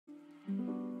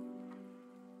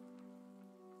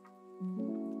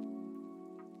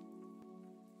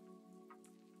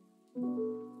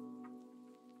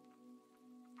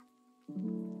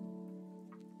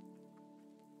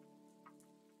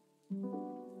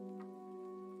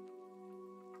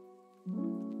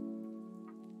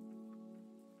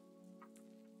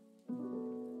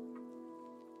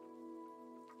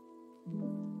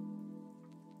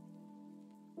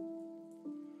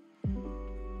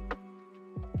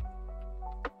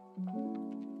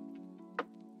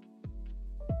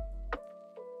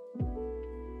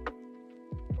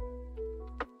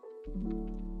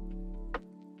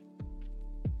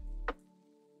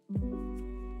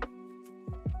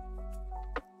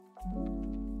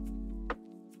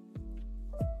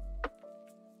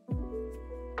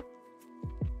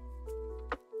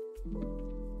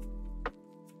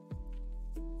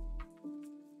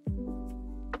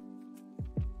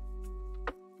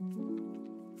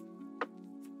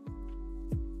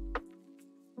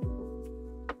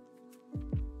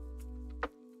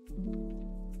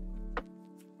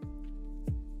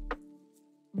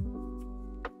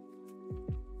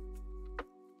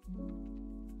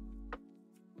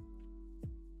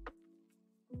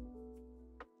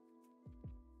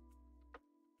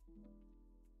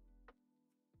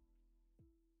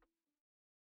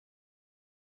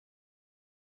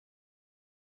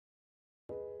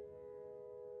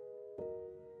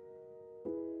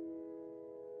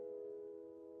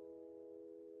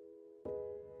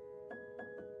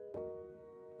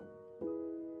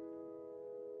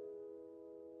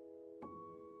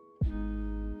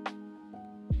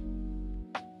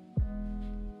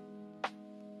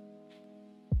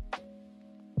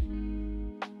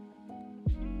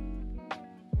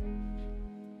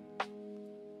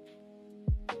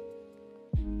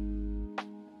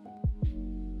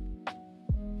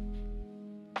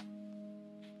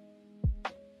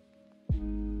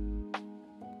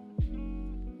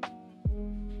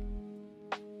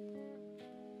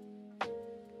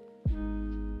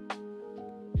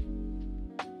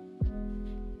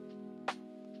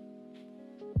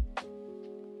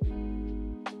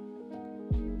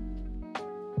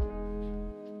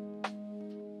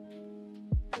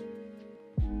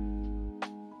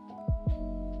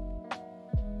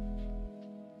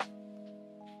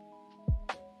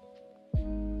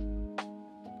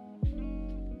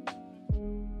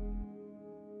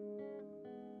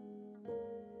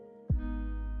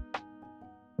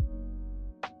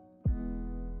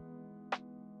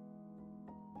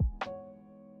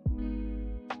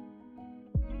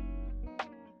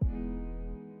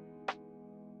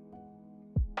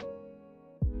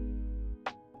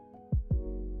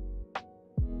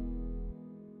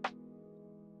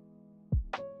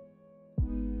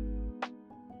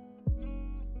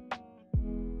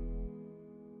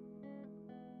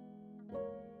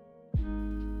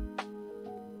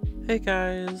Hey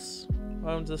guys,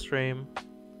 welcome to the stream.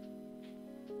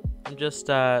 I'm just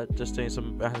doing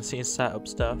some behind the scenes setup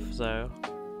stuff, so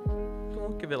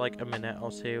we'll give it like a minute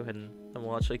or two and then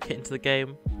we'll actually get into the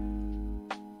game.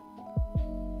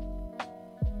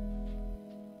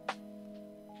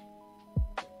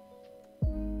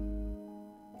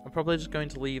 I'm probably just going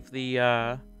to leave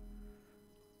the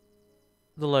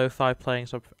lo-fi playing,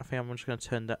 so I think I'm just going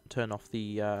to turn off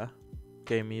the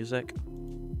game music.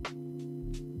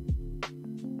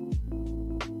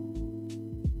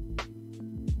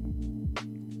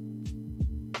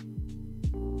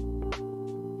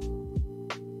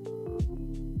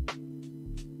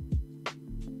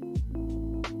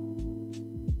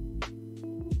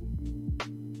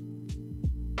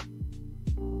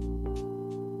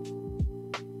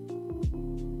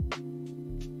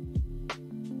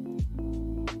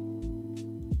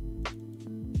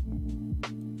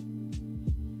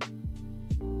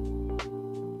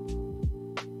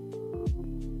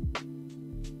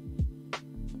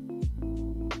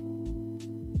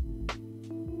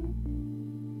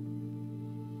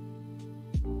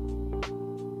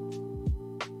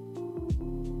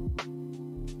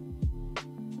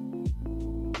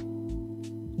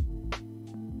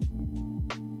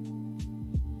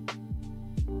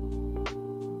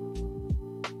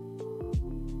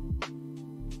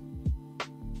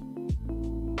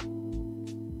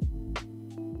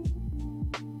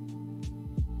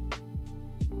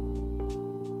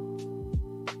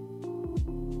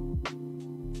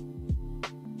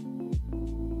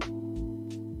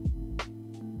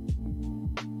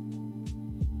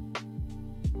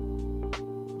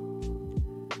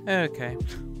 Okay,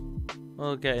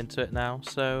 we'll get into it now.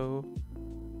 So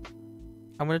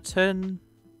I'm going to turn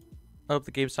up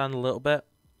the game sound a little bit.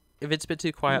 If it's a bit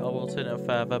too quiet, I will turn it up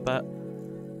further, but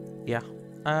yeah.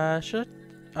 Should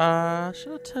I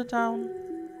turn down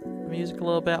the music a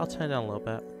little bit? I'll turn it down a little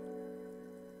bit.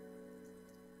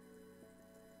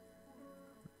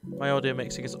 My audio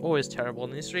mixing is always terrible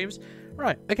in these streams.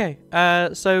 Right, okay.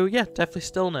 So yeah, definitely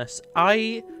Stillness.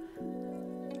 I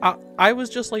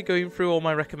was just like going through all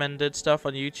my recommended stuff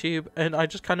on YouTube, and I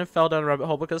just kind of fell down a rabbit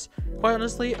hole because, quite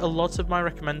honestly, a lot of my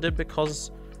recommended, because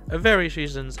of various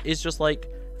reasons, is just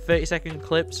like 30-second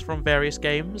clips from various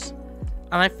games.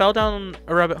 And I fell down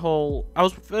a rabbit hole.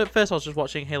 First I was just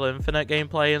watching Halo Infinite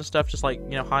gameplay and stuff, just like,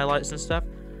 you know, highlights and stuff.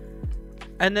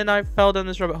 And then I fell down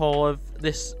this rabbit hole of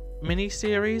this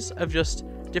mini-series of just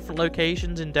different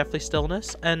locations in Deathly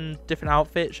Stillness and different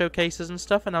outfit showcases and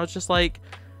stuff, and I was just like,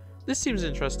 this seems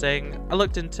interesting. I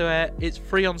looked into it. It's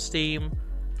free on Steam,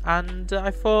 and I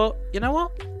thought, you know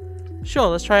what? Sure,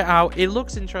 let's try it out. It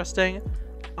looks interesting.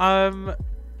 You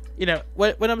know,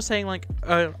 when I'm saying like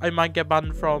I might get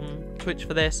banned from Twitch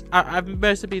for this, I've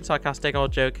mostly been sarcastic or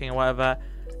joking or whatever.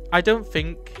 I don't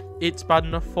think it's bad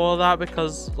enough for that,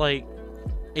 because like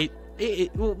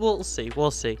we'll see.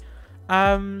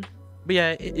 But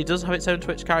yeah, it does have its own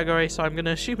Twitch category, so I'm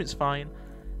gonna assume it's fine.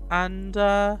 And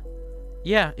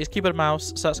yeah, it's keyboard and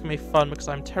mouse, so that's gonna be fun because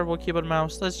I'm terrible at keyboard and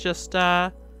mouse. Let's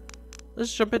jump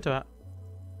into it.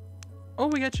 Oh,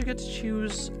 we actually get to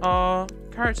choose our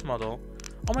character model.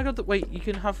 Oh my god, wait, you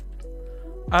can have...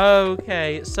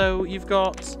 Okay, so you've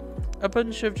got a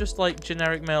bunch of just like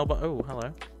generic male, but oh,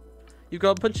 hello. You've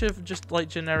got a bunch of just like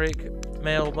generic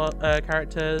male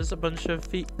characters, a bunch of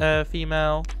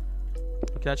female.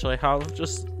 You can actually have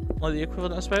just like the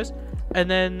equivalent, I suppose. And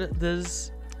then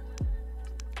there's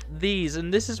these,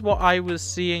 and this is what I was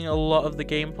seeing a lot of the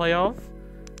gameplay of.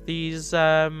 These,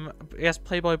 I guess,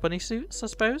 Playboy bunny suits, I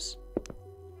suppose.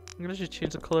 I'm gonna just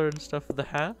change the colour and stuff of the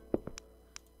hair.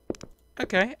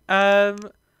 Okay, I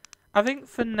think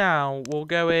for now we'll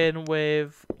go in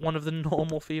with one of the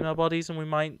normal female bodies, and we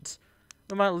might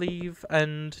leave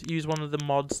and use one of the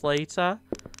mods later.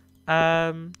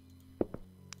 I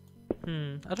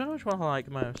don't know which one I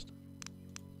like most.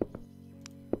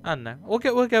 I don't know.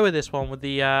 We'll go with this one with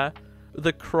the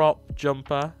crop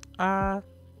jumper. That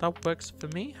works for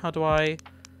me. How do I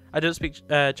don't speak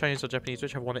Chinese or Japanese,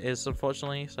 whichever one it is,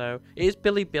 unfortunately. So it is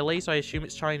Billy, so I assume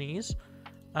it's Chinese.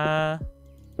 I'm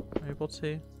able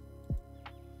to.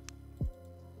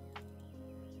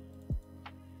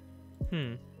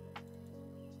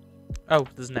 Oh,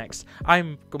 there's next.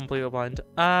 I'm completely blind.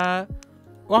 Well,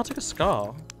 I'll take a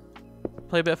Scar.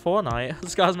 Play a bit of Fortnite.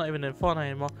 Scar's not even in Fortnite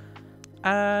anymore.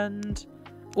 And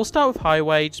we'll start with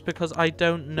Highway, just because I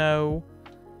don't know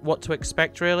what to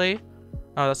expect, really.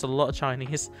 Oh, that's a lot of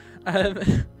Chinese.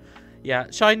 Yeah,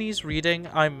 Chinese reading,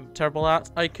 I'm terrible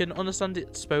at. I can understand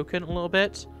it spoken a little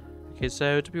bit. Okay,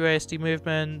 so WASD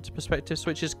movement, perspective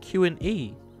switches, Q and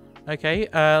E. Okay,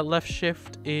 left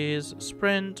shift is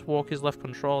sprint, walk is left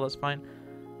control, that's fine.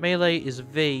 Melee is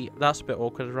V, that's a bit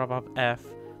awkward, I'd rather have F.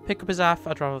 Pickup is F,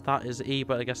 I'd rather have that is E,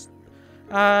 but I guess...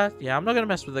 yeah, I'm not going to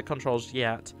mess with the controls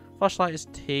yet. Flashlight is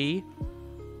T.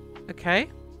 Okay,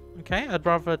 I'd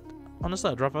rather...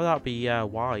 Honestly, I'd rather that be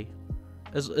Y.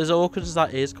 As awkward as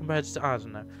that is compared to... I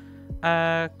don't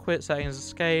know. Quit settings,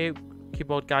 escape.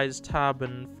 Keyboard guide is tab,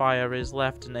 and fire is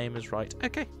left, and aim is right.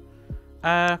 Okay.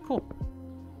 Cool.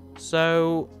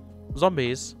 So,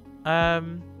 zombies.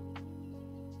 Oh,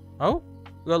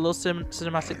 we got a little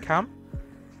cinematic cam.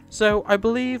 So, I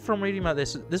believe from reading about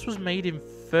this, this was made in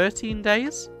 13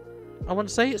 days. I want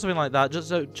to say something like that.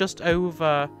 Just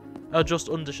over, just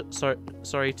under.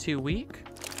 Sorry, 2 weeks.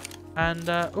 And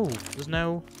oh, there's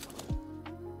no.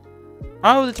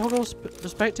 Oh, the toggle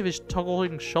perspective is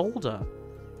toggling shoulder.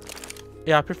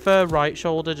 Yeah, I prefer right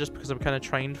shoulder just because I'm kind of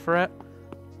trained for it.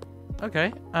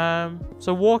 Okay.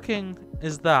 So walking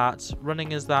is that,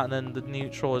 running is that, and then the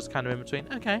neutral is kind of in between.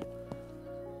 Okay.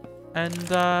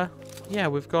 And yeah,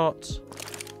 we've got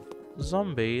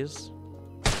zombies.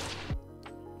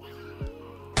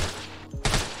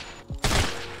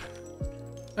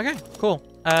 Okay, cool.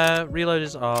 Reload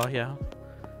is R, yeah.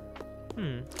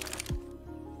 Well,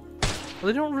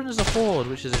 they don't run as a horde,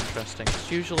 which is interesting.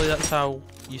 Usually that's how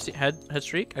you see head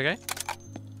streak. Okay.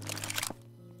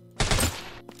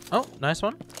 Oh, nice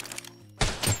one.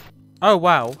 Oh,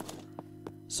 wow.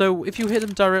 So if you hit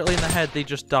them directly in the head, they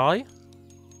just die?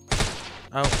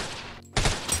 Oh.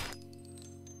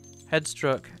 Head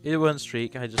struck. It weren't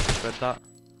streak, I just misread that.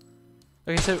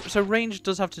 Okay, so range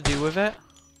does have to do with it.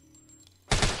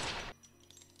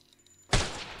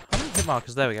 How many hit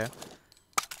markers? There we go.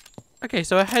 Okay,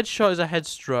 so a headshot is a head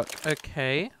struck.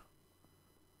 Okay.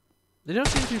 They don't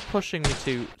seem to be pushing me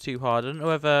too hard. I don't know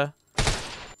whether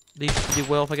they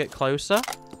will if I get closer.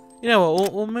 You know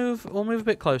what? We'll move a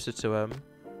bit closer to them.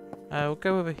 We'll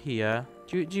go over here.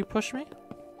 Do you push me?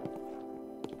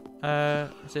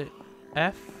 Is it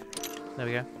F? There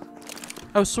we go.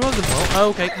 Oh, some of them will. Oh,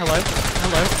 okay. Hello.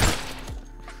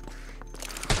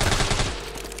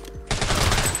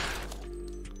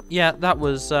 Yeah, that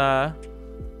was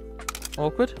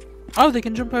awkward. Oh, they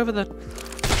can jump over the...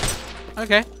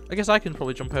 Okay, I guess I can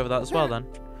probably jump over that as well then.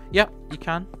 Yep, you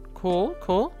can. Cool.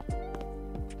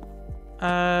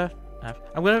 F.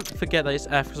 I'm gonna forget that it's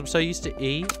F because I'm so used to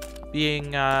E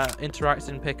being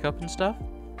interacting, pick up and stuff.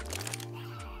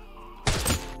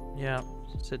 Yeah,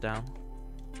 sit down.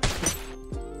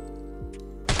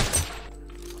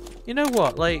 You know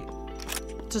what? Like,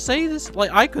 to say this,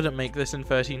 like, I couldn't make this in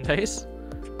 13 days.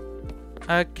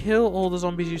 Kill all the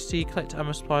zombies you see. Collect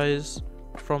ammo supplies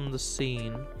from the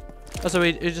scene. Oh, so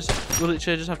we'll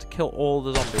literally just have to kill all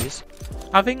the zombies.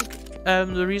 I think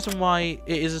the reason why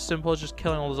it is as simple as just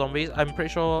killing all the zombies, I'm pretty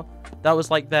sure that was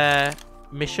like their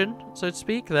mission, so to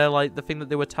speak. They're like the thing that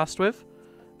they were tasked with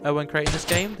when creating this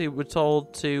game. They were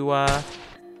told to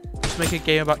just make a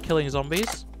game about killing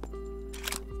zombies.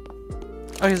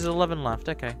 Okay, there's 11 left.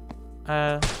 Okay.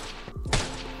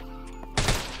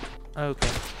 Okay.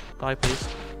 Die, please.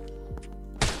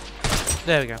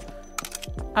 There we go.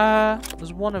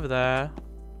 There's one over there.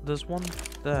 There's one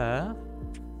there.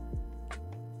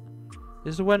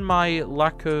 This is when my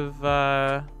lack of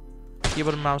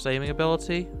keyboard and mouse aiming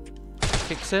ability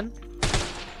kicks in.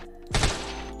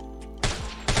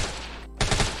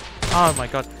 Oh my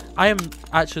god. I am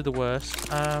actually the worst.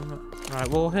 Right,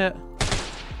 we'll hit...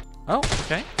 Oh,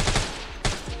 okay.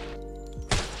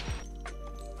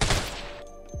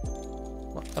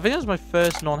 I think that was my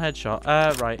first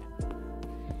non-headshot. Right.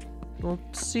 We'll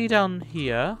see down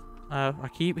here. I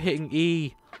keep hitting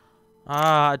E.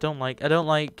 I don't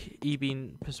like E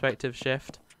being perspective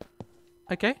shift.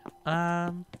 Okay.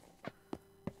 I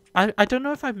don't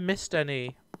know if I've missed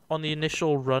any on the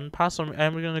initial run pass. I'm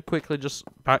going to quickly just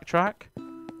backtrack.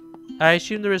 I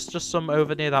assume there is just some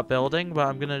over near that building, but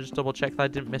I'm going to just double check that I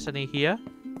didn't miss any here.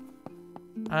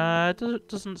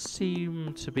 Doesn't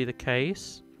seem to be the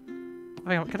case.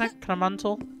 Hang on, can I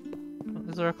mantle?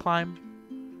 Is there a climb?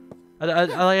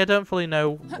 I don't fully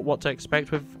know what to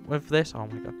expect with this. Oh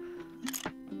my god.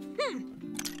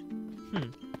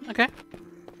 Okay.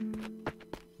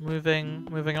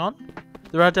 Moving on.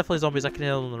 There are definitely zombies I can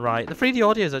hear on the right. The 3D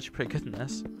audio is actually pretty good in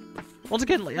this. Once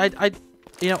again, like,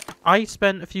 I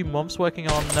spent a few months working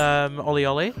on Oli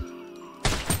Oli,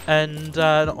 and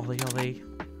not Oli Oli,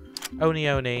 Oni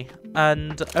Oni,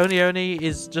 and Oni Oni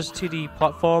is just a 2D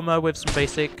platformer with some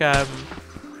basic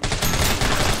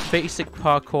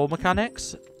parkour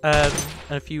mechanics and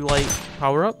a few like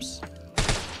power-ups.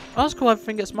 Oh, that's cool.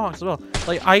 Everything gets marked as well.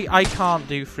 Like I can't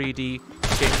do 3D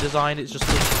game design. It's just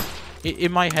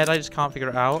In my head, I just can't figure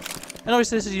it out. And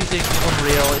obviously this is using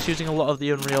Unreal. It's using a lot of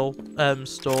the Unreal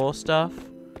store stuff.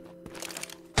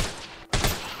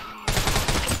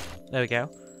 There we go.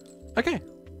 Okay.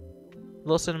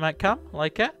 Little cinematic cam.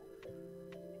 Like it.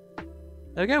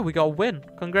 There we go. We got a win.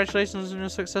 Congratulations on your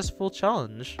successful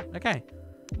challenge. Okay.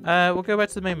 We'll go back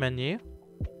to the main menu.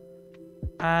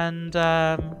 And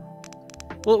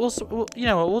we'll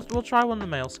try one of the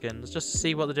male skins just to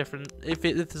see what the different if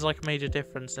there's like a major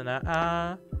difference in it.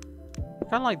 Kind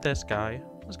of like this guy.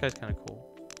 This guy's kind of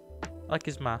cool. I like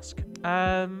his mask.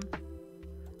 I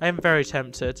am very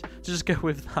tempted to just go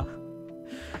with that.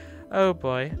 Oh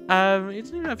boy. He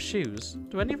doesn't even have shoes.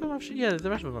 Do any of them have shoes? Yeah, the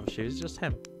rest of them have shoes. It's just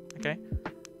him. Okay.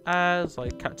 It's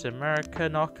like Captain America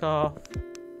knockoff.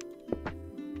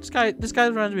 This guy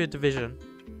reminds me of Division.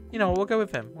 You know, we'll go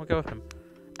with him.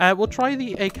 We'll try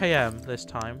the AKM this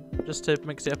time, just to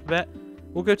mix it up a bit.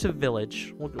 We'll go to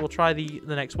Village. We'll try the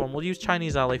next one. We'll use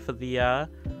Chinese Alley for the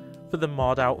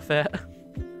mod outfit.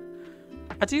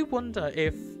 I do wonder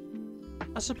if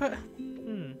I suppose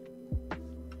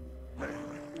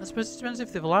it depends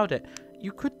if they've allowed it.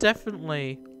 You could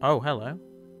definitely. Oh, hello.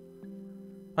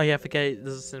 Oh yeah, I forget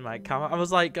there's a cinematic camera. I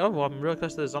was like, oh, well, I'm real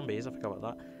close to the zombies. I forgot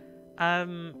about that.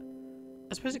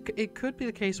 I suppose it could be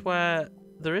the case where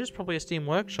there is probably a Steam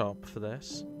Workshop for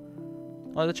this.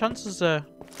 Like the chances are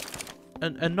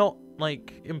not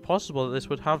like impossible that this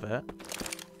would have it.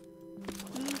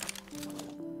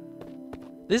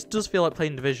 This does feel like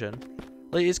playing Division.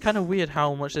 Like it's kind of weird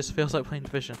how much this feels like playing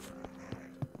Division.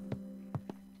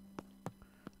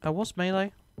 What's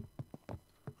melee?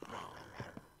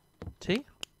 T?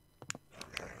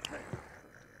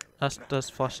 That's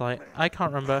flashlight. I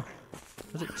can't remember.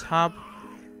 Was it tab?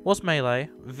 What's melee?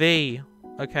 V.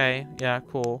 Okay. Yeah.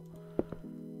 Cool.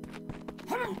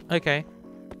 Okay.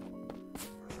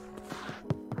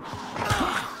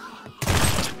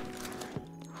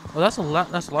 Oh, that's a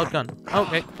loud gun.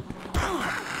 Okay.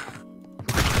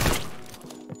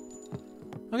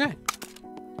 Okay.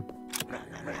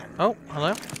 Oh,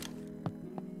 hello.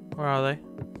 Where are they?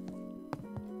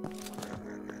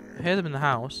 I hear them in the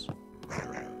house.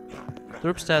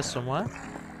 They're upstairs somewhere.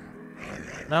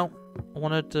 No, I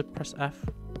wanted to press F.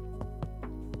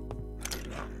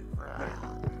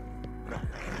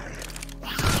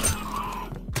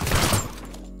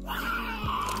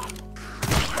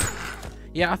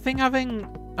 Yeah, I think having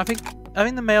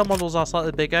the male models are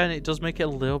slightly bigger, and it does make it a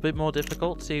little bit more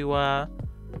difficult to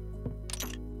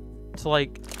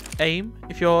like aim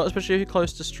especially if you're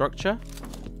close to structure.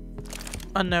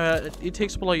 I know it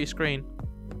takes up a lot of your screen.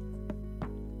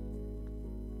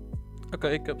 I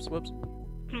got hiccups. Whoops.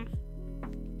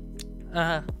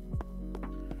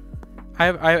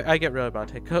 I get really bad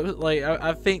hiccups. Like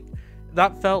I think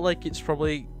that felt like it's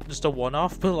probably just a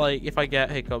one-off, but like if I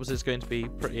get hiccups, it's going to be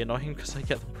pretty annoying because I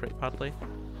get them pretty badly.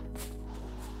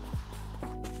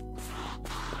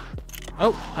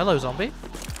 Oh, hello, zombie.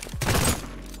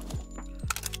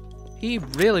 He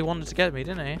really wanted to get me,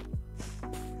 didn't he?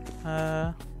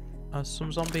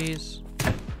 Some zombies.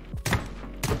 Did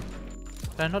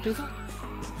I not do that?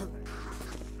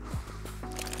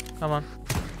 Come on.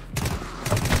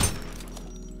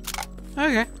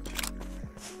 Okay.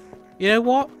 You know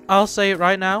what? I'll say it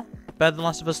right now. Better than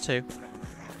Last of Us 2.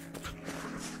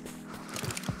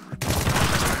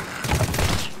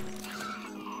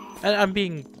 And I'm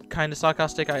being kind of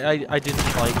sarcastic. I didn't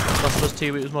like Last of Us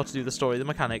 2. It was more to do with the story. The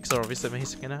mechanics are obviously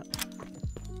amazing in it.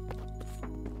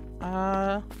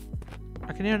 I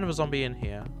can hear another zombie in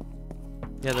here.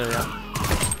 Yeah, there we are.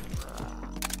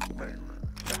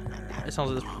 It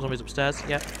sounds like there's zombies upstairs.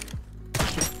 Yeah.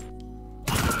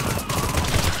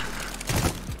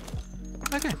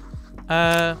 Okay.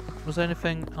 Was there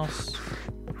anything else?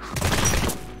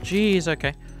 Jeez,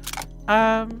 okay.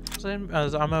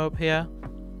 There's ammo up here.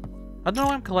 I don't know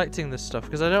why I'm collecting this stuff,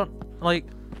 because I don't think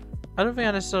I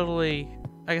necessarily...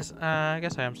 I guess I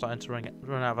am starting to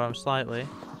run out of ammo slightly.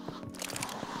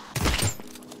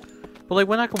 But like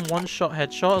when I can one-shot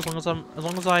headshot, as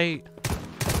long as I...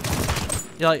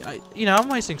 Yeah, like, you know, I'm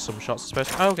wasting some shots, I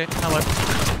suppose. Oh, okay, hello.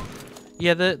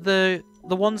 Yeah, the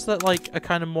ones that like are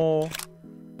kind of more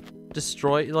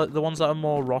destroyed, like the ones that are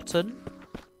more rotten,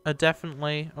 are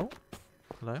definitely. Oh,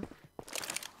 hello.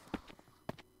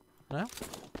 No.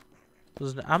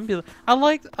 There's an ambulance. I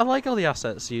like all the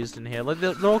assets used in here. Like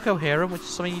they're all coherent, which is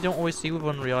something you don't always see with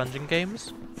Unreal Engine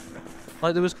games.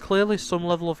 Like there was clearly some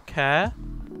level of care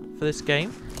for this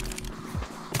game.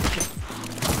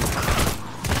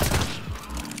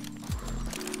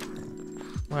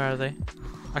 Where are they?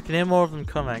 I can hear more of them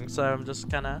coming, so I'm just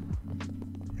kinda...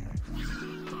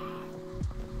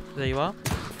 There you are.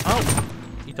 Oh!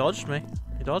 he dodged me.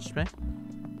 He dodged me.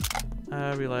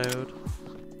 Reload.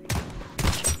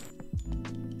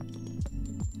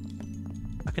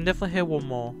 I can definitely hear one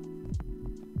more.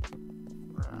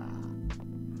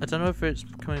 I don't know if it's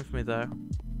coming for me though.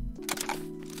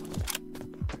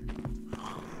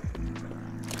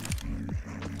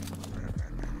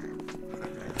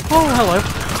 Oh, hello.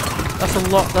 That's a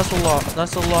lot. That's a lot.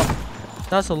 That's a lot.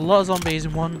 That's a lot of zombies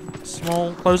in one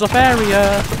small close-off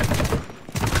area.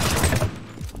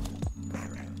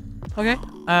 Okay.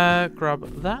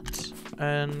 Grab that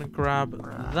and grab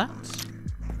that.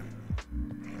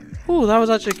 Ooh, that was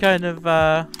actually kind of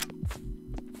a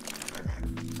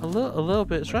little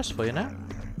bit stressful, you know.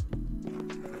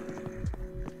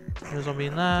 There's a zombie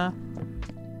in there.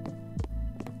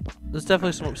 There's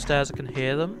definitely some upstairs. I can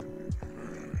hear them.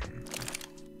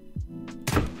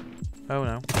 Oh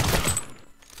no.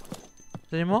 Is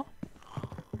there any more?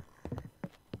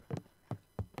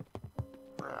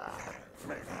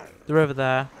 They're over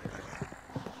there.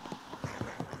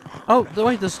 Oh,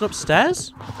 wait, there's an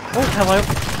upstairs? Oh, hello.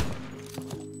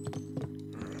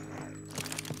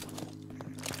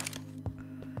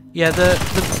 Yeah,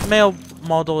 the male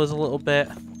model is a little bit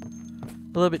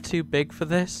too big for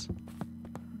this.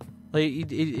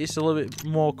 Like, it's a little bit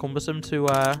more cumbersome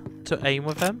to aim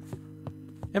with him.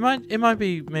 It might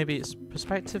be, maybe it's a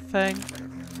perspective thing.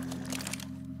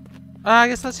 I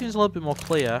guess that seems a little bit more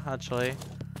clear, actually.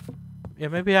 Yeah,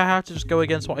 maybe I have to just go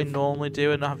against what I normally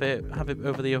do and have it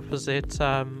over the opposite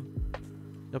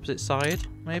side,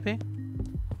 maybe.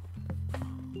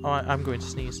 Oh, I'm going to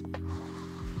sneeze.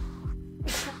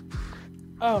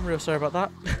 Oh, I'm real sorry about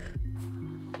that.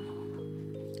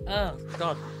 Oh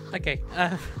God. Okay.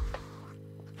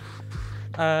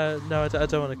 No, I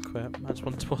don't want to quit. I just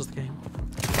want to pause the game.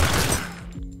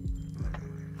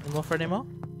 Any more for any more?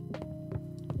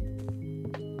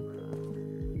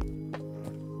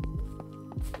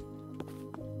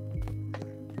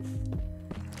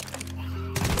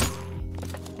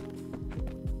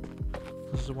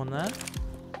 There's one there.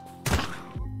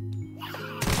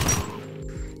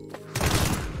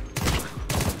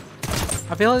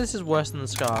 I feel like this is worse than the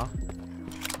Scar.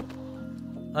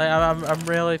 I'm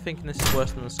really thinking this is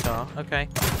worse than the Scar. Okay,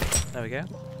 there we go.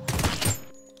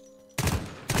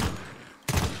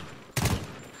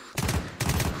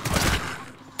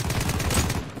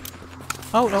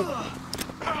 Oh no!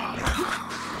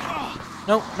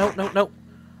 No! No! No! No!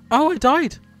 Oh, I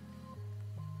died.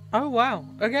 Oh wow.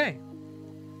 Okay.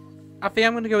 I think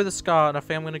I'm gonna go with the Scar, and I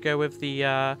think I'm gonna go with the.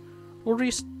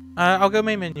 I'll go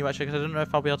main menu actually, because I don't know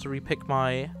if I'll be able to repick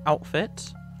my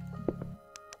outfit.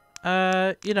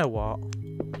 You know what?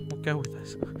 We'll go with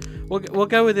this. We'll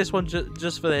go with this one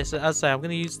just for this. As I say, I'm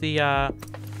gonna use the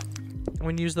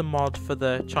mod for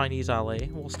the Chinese alley.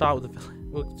 We'll start with the village.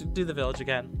 We'll do the village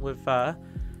again with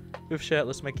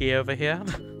shirtless Mickey over here.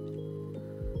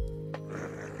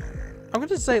 I'm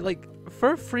gonna say, like,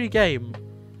 for a free game,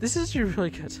 this is actually really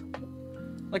good.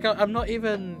 Like, I'm not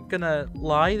even gonna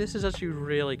lie, this is actually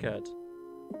really good.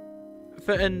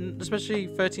 And especially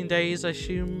 13 days, I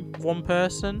assume, one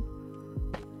person.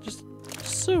 Just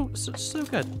so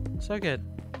good. So good.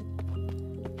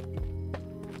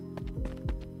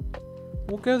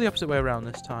 We'll go the opposite way around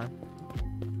this time.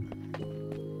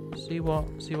 See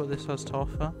what this has to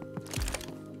offer.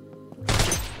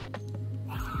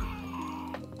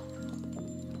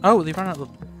 Oh, they ran out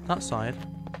that side.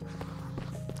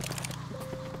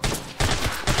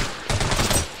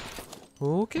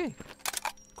 Okay.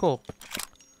 Cool.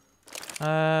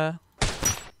 There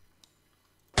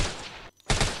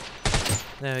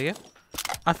we go.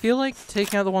 I feel like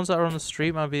taking out the ones that are on the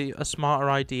street might be a smarter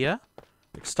idea.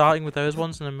 Like starting with those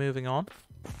ones and then moving on.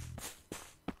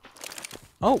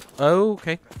 Oh,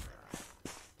 okay.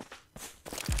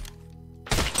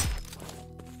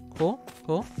 Cool,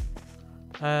 cool.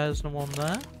 There's no one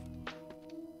there.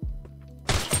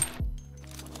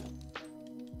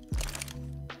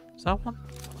 Is that one?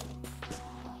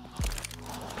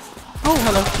 Oh,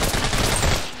 hello.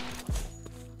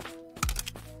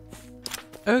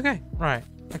 Okay, right,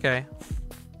 okay.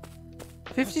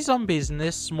 50 zombies in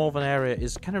this small of an area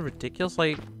is kind of ridiculous.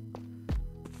 Like,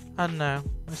 I don't know.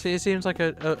 It seems like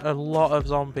a lot of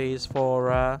zombies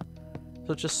for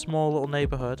such a small little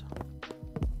neighborhood.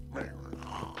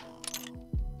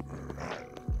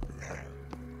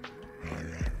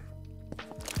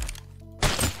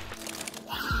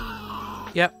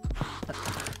 Yep.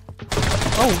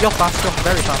 Oh, you're fast. You're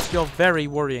very fast. You're very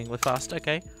worryingly fast.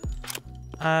 Okay.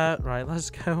 Right, let's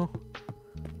go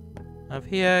over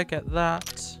here, get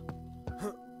that.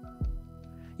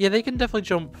 Yeah, they can definitely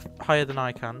jump higher than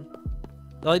I can.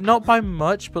 Like, not by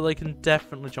much, but they can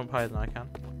definitely jump higher than I can.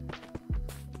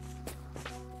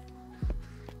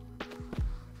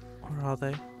 Where are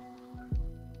they?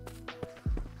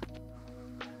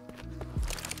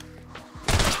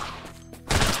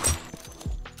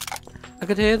 I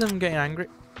could hear them getting angry.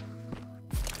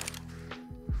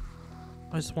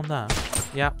 Oh, is one there?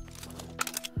 Yeah.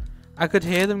 I could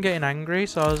hear them getting angry,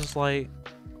 so I was just like...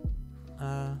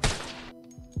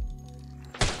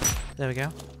 There we go.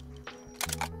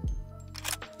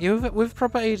 Yeah, with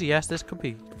proper ADS, this could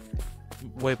be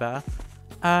way better.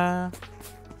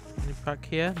 Any back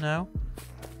here? No.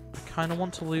 I kind of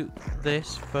want to loot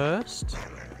this first.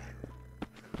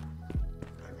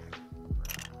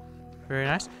 Very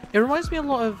nice. It reminds me a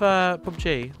lot of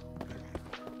PUBG. There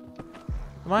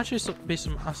might actually be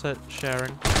some asset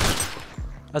sharing.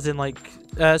 As in, like,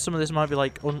 some of this might be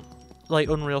like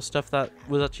Unreal stuff that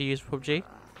was actually used for PUBG.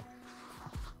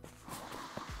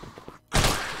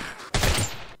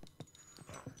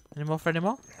 Any more for any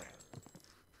more?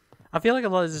 I feel like a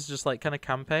lot of this is just like kind of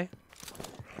campy.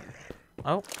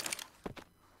 Oh.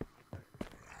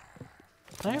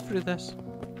 Can I go through this?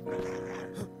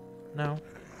 No.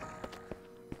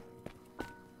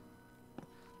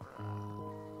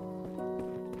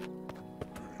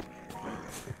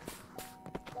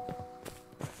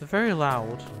 They're very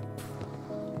loud.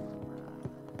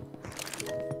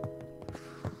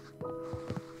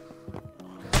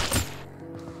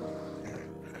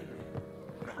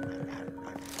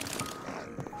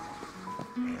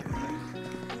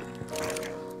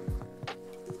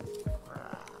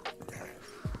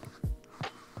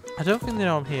 I don't think they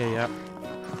know I'm here yet.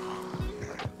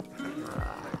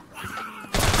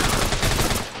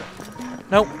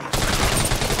 Nope.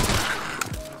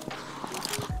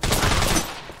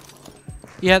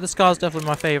 Yeah, the Scar's definitely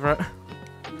my favourite.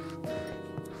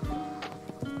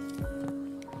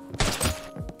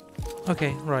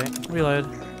 Okay, right. Reload.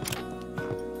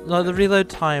 No, the reload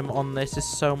time on this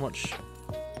is so much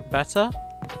better.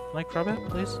 Can I grab it,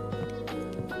 please?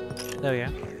 There we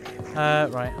go.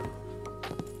 Right.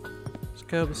 Let's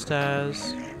go up the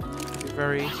stairs. Be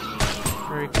very,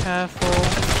 very careful.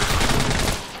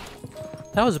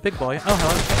 That was a big boy. Oh,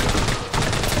 hello.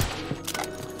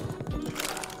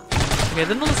 Okay,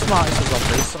 they're not the smartest of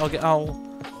zombies.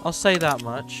 I'll say that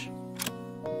much.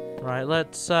 Right,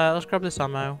 let's grab this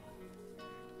ammo.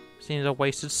 Seems I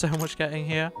wasted so much getting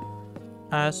here.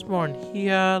 Some more in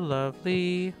here,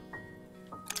 lovely.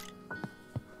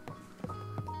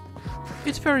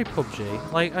 It's very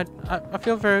PUBG. Like I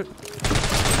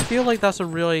feel like that's a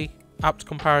really apt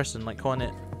comparison, like calling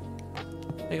it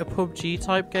like a PUBG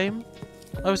type game.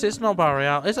 Obviously, it's not Battle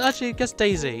Royale. It's actually, I guess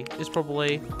Daisy is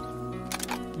probably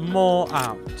more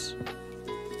apt.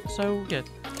 So yeah,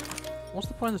 what's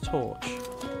the point of the torch?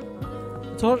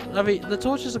 The torch. I mean, the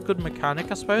torch is a good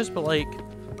mechanic, I suppose, but like,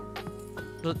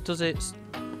 does it?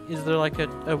 Is there like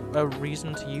a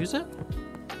reason to use it?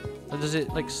 Or does it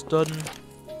like stun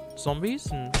zombies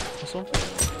and or something?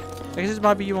 I guess it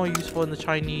might be more useful in the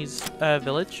Chinese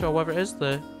village or whatever it is,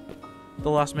 the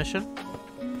last mission.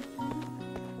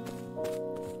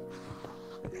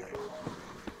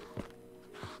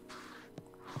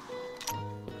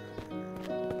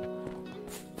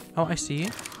 Oh, I see you.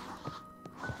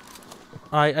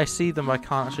 I see them, but I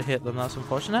can't actually hit them. That's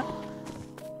unfortunate.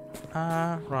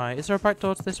 Right. Is there a back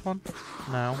door to this one?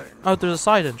 No. Oh, there's a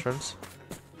side entrance.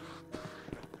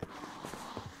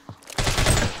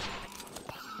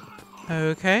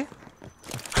 Okay.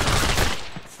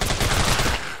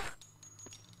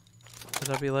 Should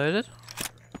that be loaded?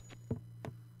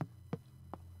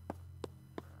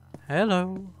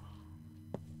 Hello.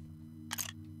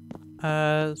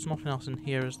 There's nothing else in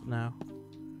here, is there now?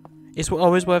 It's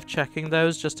always worth checking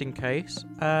those just in case.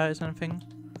 Is there anything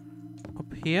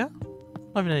up here?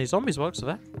 Not even any zombies works of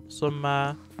it. Some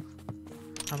ammo.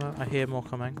 I hear more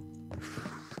coming.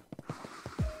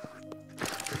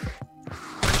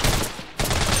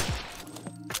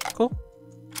 Cool.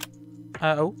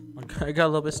 Oh, I got a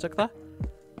little bit stuck there.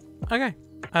 Okay.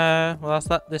 Well, that's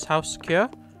that. This house secure.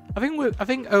 I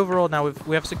think overall now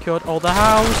we have secured all the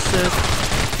houses,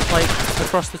 like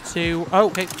across the two. Oh,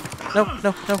 okay. No.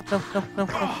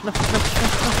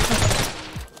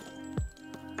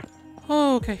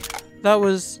 Oh, okay. That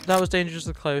was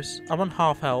dangerously close. I'm on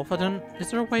half health. Is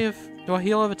there a way of? Do I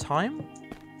heal over time?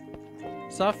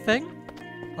 Is that a thing?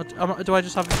 Or do I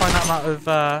just have a finite amount of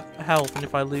health, and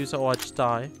if I lose it, or I just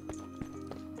die?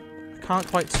 I can't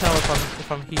quite tell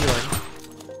if I'm healing.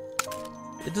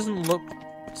 It doesn't look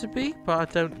to be, but I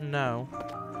don't know.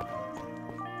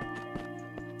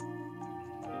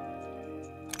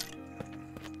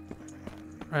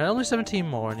 Right, only 17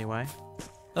 more anyway.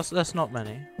 That's not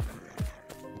many.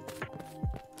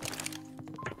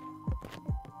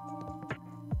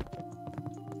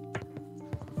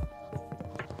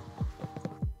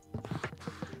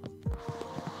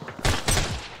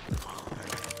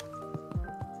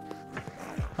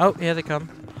 Oh, here they come.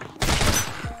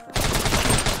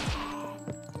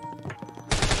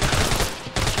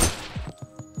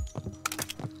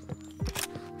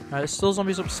 Alright, there's still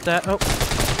zombies upstairs. Oh.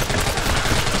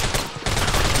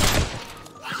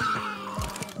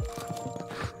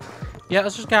 Yeah,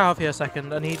 let's just get out of here a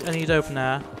second. I need open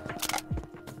air.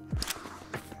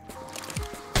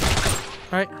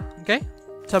 Right, okay.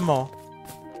 10 more.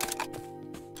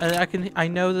 And I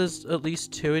know there's at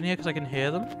least 2 in here because I can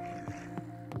hear them.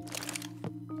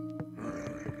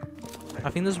 I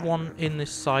think there's one in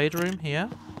this side room here.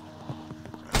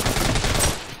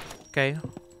 Okay.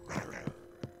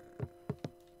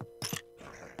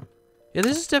 Yeah,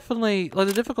 this is definitely, like,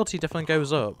 the difficulty definitely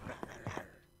goes up.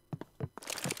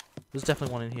 There's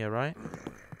definitely one in here, right?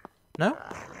 No?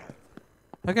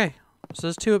 Okay. So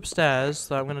there's 2 upstairs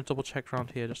that I'm going to double check around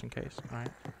here just in case. Alright.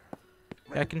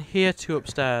 Yeah, I can hear 2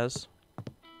 upstairs.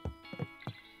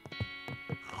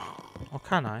 Or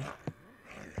can I?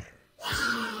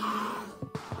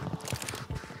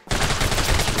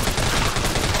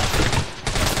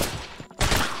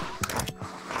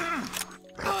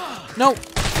 No!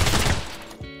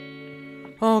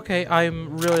 Okay,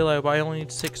 I'm really low, but I only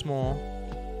need 6 more.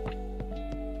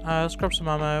 Let's grab some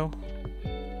ammo.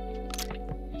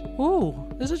 Ooh,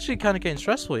 this is actually kind of getting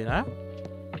stressful, you know?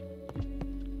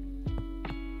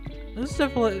 It's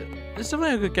definitely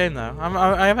a good game, though.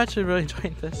 I'm actually really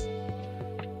enjoying this.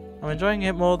 I'm enjoying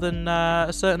it more than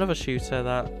a certain other shooter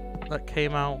that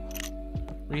came out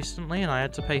recently, and I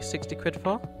had to pay 60 quid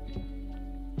for.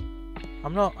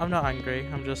 I'm not angry.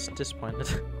 I'm just disappointed.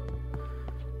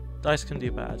 Dice can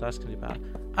do better. Dice can do better.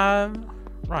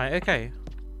 Right. Okay.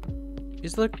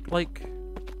 Is there like, you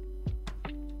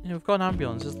know, we've got an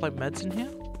ambulance. Is there like meds in here?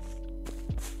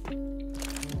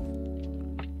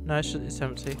 No, it's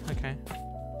empty. Okay.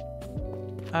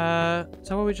 Is that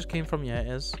where we just came from? Yeah, it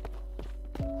is.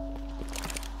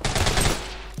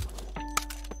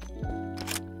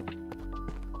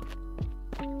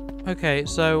 Okay,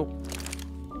 so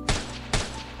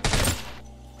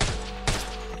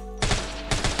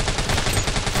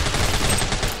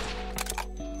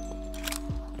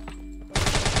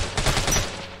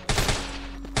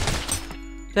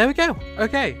there we go.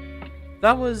 Okay.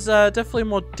 That was definitely a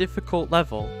more difficult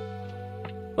level.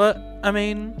 But, I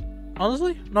mean,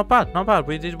 honestly, not bad. Not bad.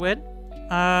 We did win.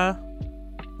 Yeah,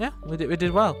 we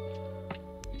did well.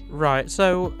 Right,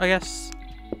 so I guess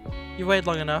you waited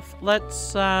long enough.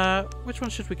 Let's, which one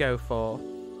should we go for?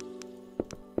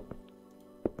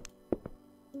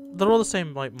 They're all the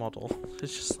same, like, model.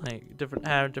 It's just, like, different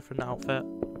hair and different outfit.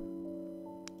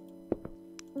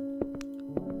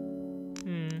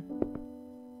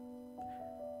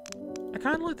 I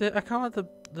kind of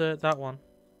like that one.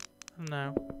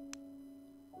 No.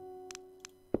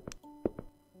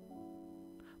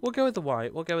 We'll go with the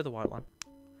white. We'll go with the white one.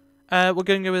 We're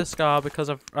going to go with the Scar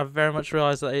because I've very much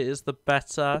realised that it is the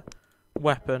better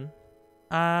weapon.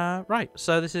 Right.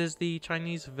 So this is the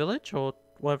Chinese village or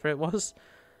whatever it was.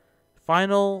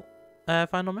 Final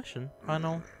mission.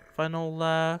 Final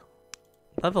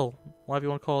level. Whatever you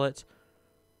want to call it.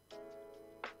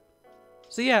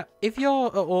 So yeah, if you're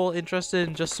at all interested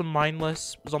in just some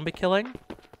mindless zombie killing,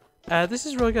 this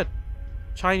is really good.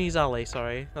 Chinese Alley,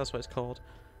 sorry, that's what it's called.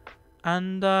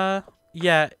 And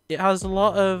yeah, it has a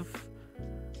lot of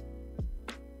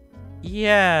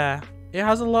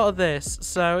this.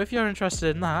 So if you're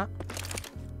interested in that,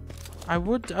 I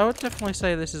would definitely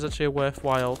say this is actually a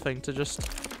worthwhile thing to just,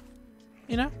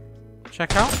 you know,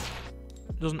 check out.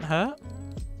 It doesn't hurt.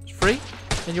 It's free,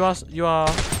 and you are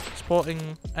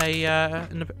supporting a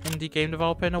indie game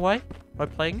developer in a way by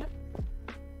playing it.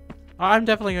 I'm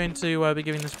definitely going to be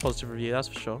giving this a positive review, that's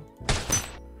for sure.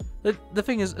 The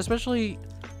thing is, especially,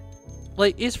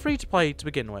 like, it's free to play to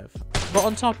begin with, but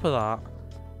on top of that,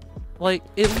 like,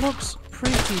 it looks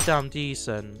pretty damn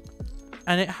decent,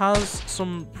 and it has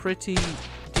some pretty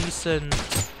decent,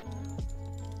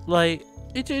 like,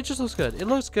 it just looks good. It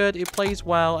looks good, it plays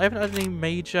well. I haven't had any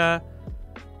major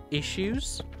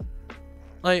issues.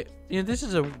 Like, you know, this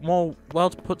is a more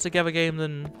well put together game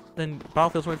than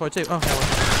Battlefield 2042. Oh, hell.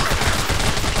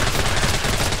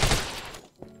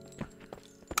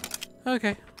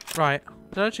 Okay, right.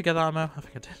 Did I actually get that ammo? I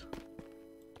think I did.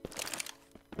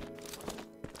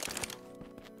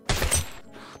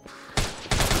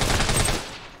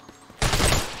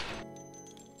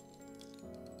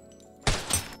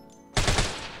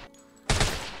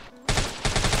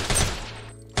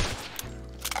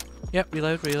 Yep,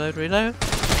 reload, reload, reload.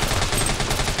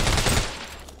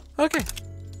 Okay.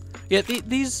 Yeah,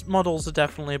 these models are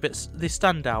definitely a bit... They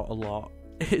stand out a lot.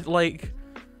 Like...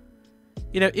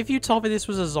 You know, if you told me this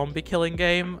was a zombie killing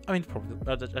game, I mean, probably,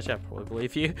 actually, I probably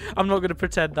believe you. I'm not going to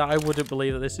pretend that I wouldn't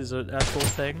believe that this is an actual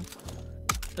thing.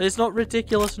 It's not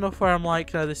ridiculous enough where I'm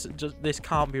like, no, this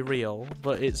can't be real,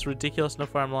 but it's ridiculous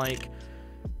enough where I'm like,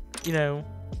 you know,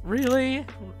 really?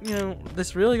 You know,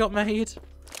 this really got made?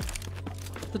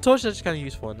 The torch is actually kind of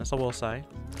useful in this, I will say.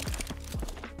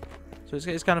 So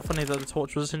it's kind of funny that the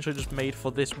torch was essentially just made for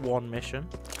this one mission.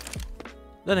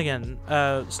 Then again,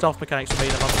 stealth mechanics are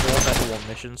made on more than one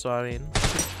mission, so I mean,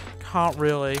 can't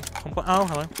really complain. Oh,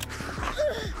 hello.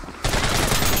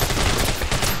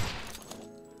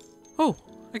 Oh,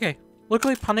 okay.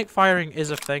 Luckily, panic firing is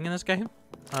a thing in this game.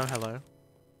 Oh, hello.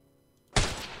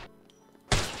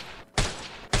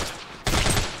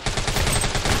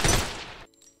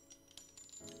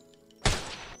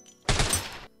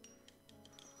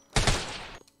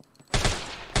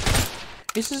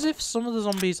 It's as if some of the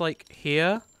zombies, like,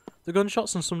 hear the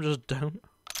gunshots and some just don't.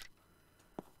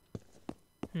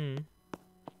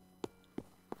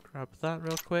 Grab that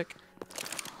real quick.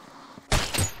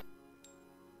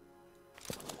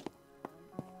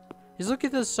 It's lucky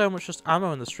there's so much just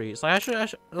ammo in the streets. Like, I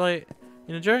should, like,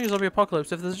 you know, during a zombie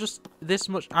apocalypse, if there's just this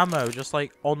much ammo just,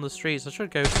 like, on the streets, I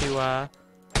should go to,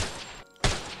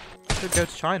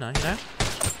 China, you know?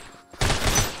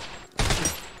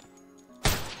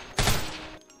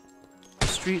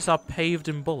 Streets are paved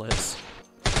in bullets.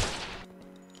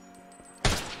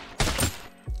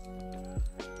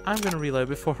 I'm gonna reload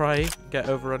before I get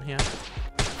overrun here.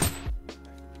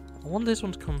 I want this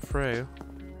one to come through.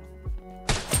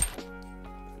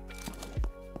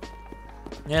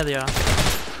 Yeah, they are.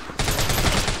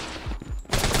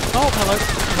 Oh, hello,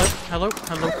 hello, hello,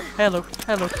 hello, hello,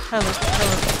 hello, hello,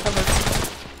 hello.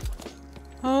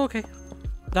 Oh, okay.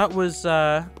 That was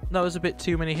a bit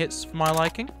too many hits for my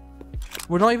liking.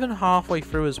 We're not even halfway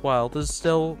through as well. There's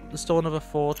still another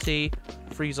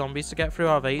 43 zombies to get through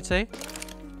out of 80. I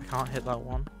can't hit that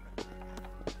one.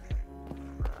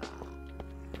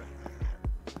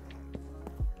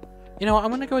 You know what? I'm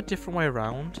gonna go a different way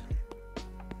around.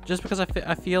 Just because I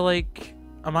feel like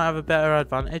I might have a better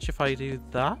advantage if I do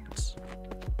that.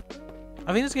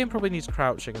 I think this game probably needs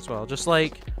crouching as well. Just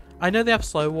like, I know they have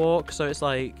slow walk, so it's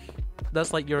like,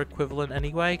 that's like your equivalent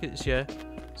anyway, 'cause it's your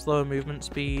slower movement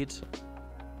speed.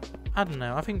 I don't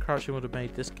know, I think crouching would have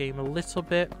made this game a little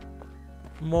bit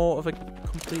more of a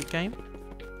complete game.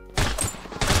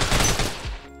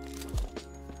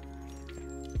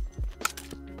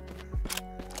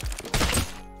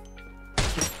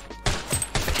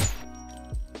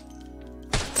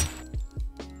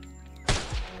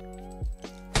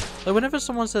 Like, whenever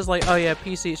someone says like, oh yeah,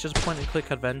 PC it's just point and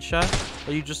click adventure,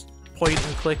 or you just point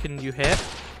and click and you hit,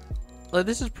 like,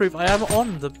 this is proof I am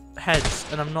on the heads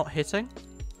and I'm not hitting.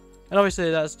 And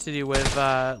obviously that's to do with,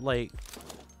 like,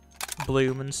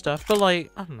 bloom and stuff, but,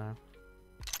 like, I don't know.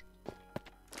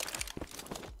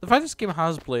 The fact this game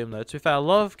has bloom, though, to be fair, a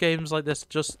lot of games like this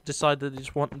just decide that they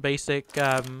just want basic,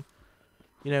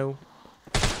 you know,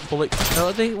 bullet...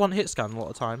 No, they want hit scan a lot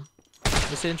of the time.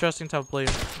 It's interesting to have bloom.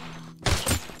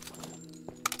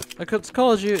 Like, it's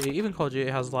Call of Duty, even Call of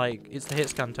Duty has, like, it's the hit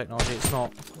scan technology, it's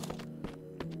not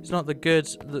the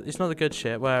good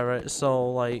shit, where it's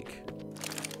all, like...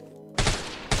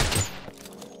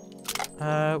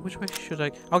 which way should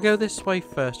I... I'll go this way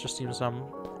first, just seems I'm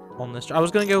on this... I was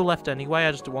going to go left anyway,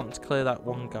 I just wanted to clear that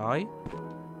one guy.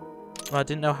 But I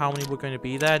didn't know how many were going to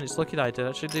be there, and it's lucky that I did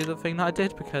actually do the thing that I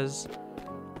did, because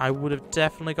I would have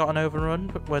definitely got an overrun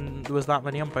when there was that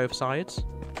many on both sides.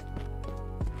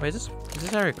 Wait, is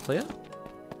this area clear?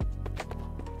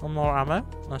 One more ammo.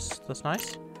 That's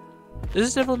nice. This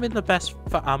has definitely been the best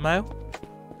for ammo.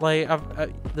 Like,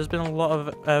 there's been a lot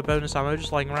of bonus ammo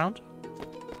just lying around.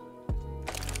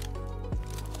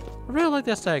 I really like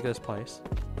the aesthetic of this place.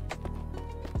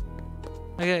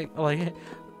 Okay, like,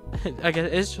 I guess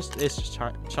it's just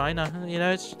China. You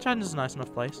know, China's a nice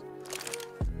enough place.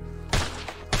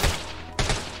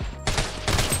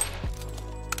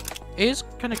 It is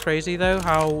kind of crazy though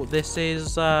how this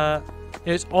is. You know,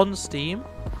 it's on Steam,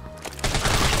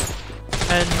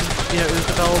 and you know it was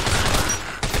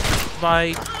developed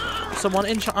by someone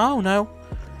in China. Oh no,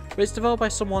 but it's developed by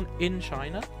someone in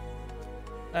China.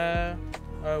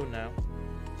 Oh no.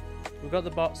 We've got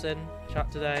the bots in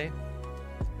chat today.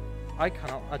 I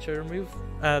cannot actually remove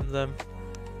them.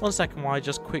 1 second while I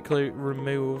just quickly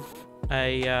remove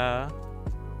a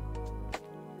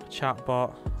chat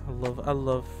bot. I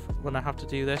love when I have to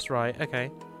do this. Right,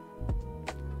 okay.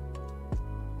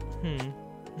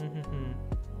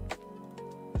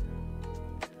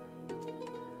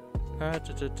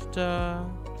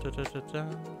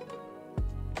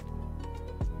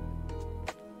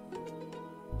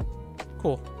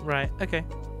 Cool. Right. Okay.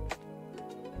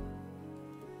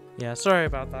 Yeah. Sorry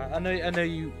about that. I know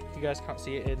you guys can't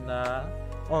see it in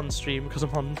on stream because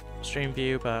I'm on stream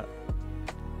view, but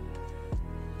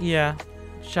yeah,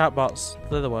 chatbots,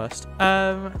 they're the worst.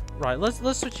 Right. Let's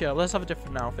switch it up. Let's have a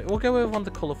different outfit. We'll go with one of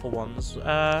the colourful ones.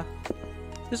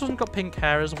 This one's got pink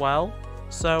hair as well,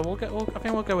 so I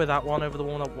think we'll go with that one over the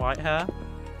one with white hair.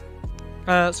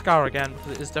 Scar again,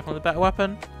 because it is definitely the better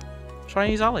weapon.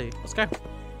 Chinese alley. Let's go.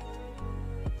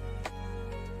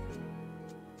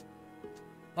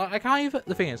 Like, I can't even.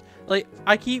 The thing is, like,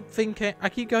 I keep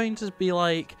going to be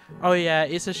like, oh yeah,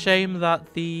 it's a shame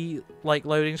that the like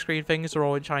loading screen things are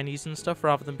all in Chinese and stuff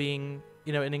rather than being,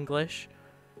 you know, in English.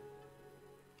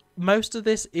 Most of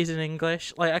this is in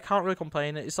English. Like, I can't really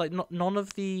complain. It's like none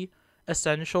of the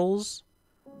essentials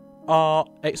are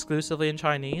exclusively in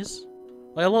Chinese.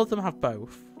 Like, a lot of them have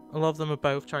both. A lot of them are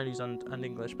both Chinese and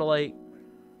English. But like,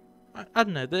 I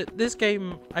don't know. This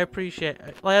game, I appreciate.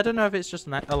 Like, I don't know if it's just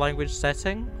a language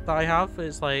setting that I have.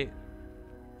 It's like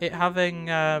it having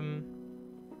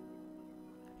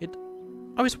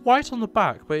Oh, it's white on the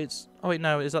back, but it's. Oh wait,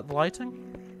 no. Is that the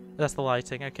lighting? That's the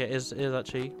lighting. Okay, it is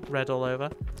actually red all over,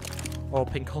 or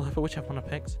pink all over, whichever one I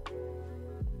picked.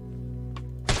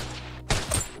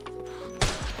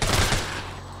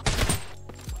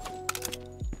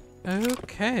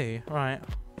 Okay, right.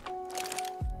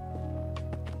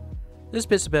 This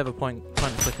bit's a bit of a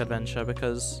point-and-click adventure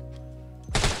because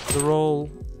they're all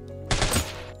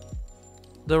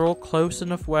close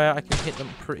enough where I can hit them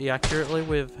pretty accurately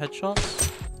with headshots.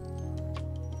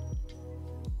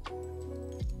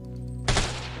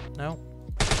 No.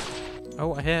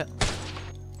 Oh, I hit.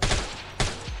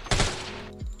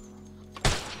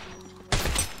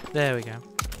 There we go.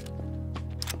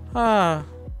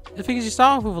 The thing is, you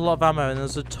start off with a lot of ammo, and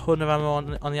there's a ton of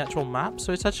ammo on the actual map,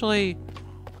 so it's actually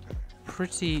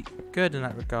pretty good in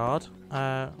that regard.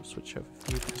 I'll switch over a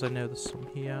few because I know there's some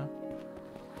here.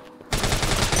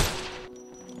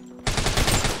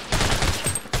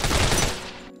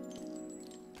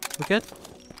 We good?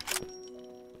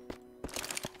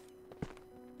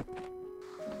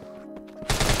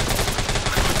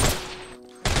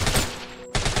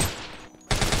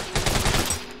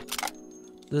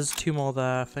 There's two more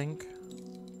there, I think.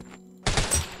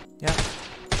 Yeah.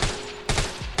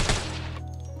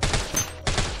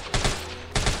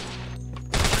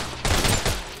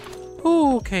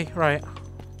 Ooh, okay, right.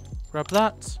 Grab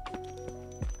that.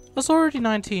 That's already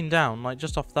 19 down, like,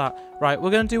 just off that. Right,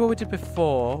 we're going to do what we did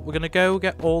before. We're going to go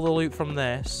get all the loot from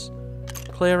this.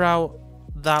 Clear out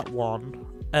that one.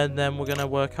 And then we're going to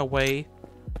work our way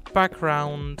back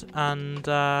around and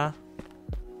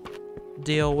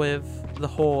deal with the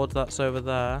horde that's over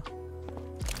there.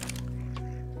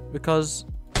 Because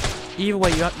either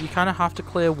way, you kind of have to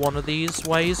clear one of these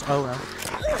ways. Oh, no.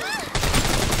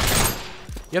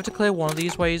 You have to clear one of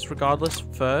these ways regardless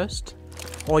first,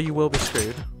 or you will be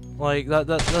screwed. Like,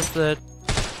 that's the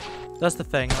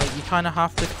thing. Like, you kind of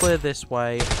have to clear this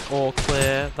way or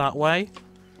clear that way,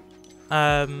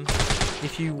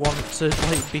 if you want to,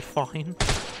 like, be fine.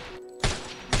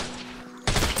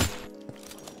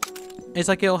 It's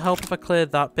like it'll help if I clear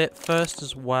that bit first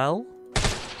as well.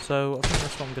 So I think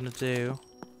that's what I'm gonna do.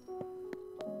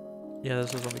 Yeah,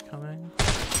 there's a zombie coming.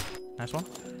 Nice one.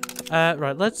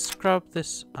 Right, let's grab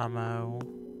this ammo.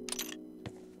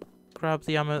 Grab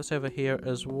the ammo that's over here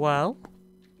as well.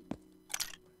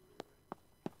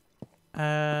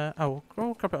 Oh,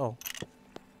 we'll grab it all.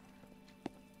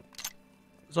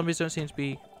 Zombies don't seem to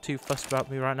be too fussed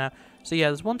about me right now. So yeah,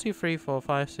 there's 1, 2, 3, 4,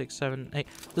 5, 6, 7, 8.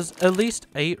 There's at least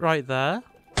 8 right there.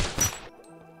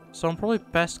 So I'm probably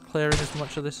best clearing as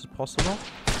much of this as possible.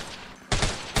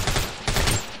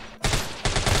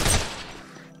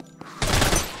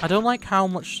 I don't like how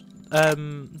much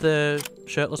the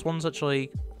shirtless ones actually,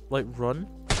 like, run.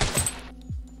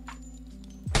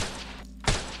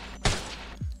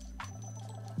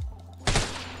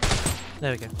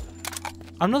 There we go.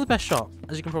 I'm not the best shot,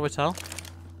 as you can probably tell.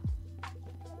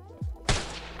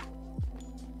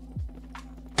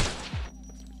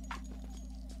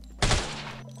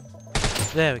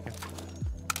 There we go.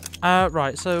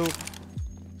 Right, so...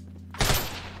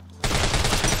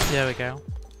 There we go.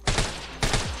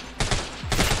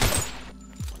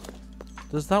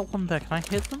 There's that one there. Can I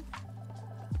hit them?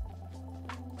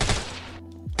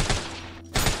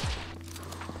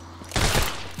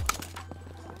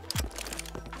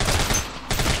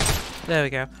 There we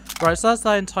go. Right, so that's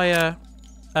that entire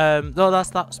Though that's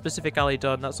that specific alley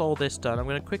done. That's all this done. I'm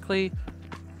going to quickly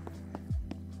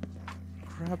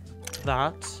grab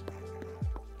that.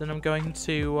 Then I'm going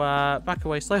to back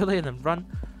away slowly and then run.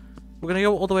 We're going to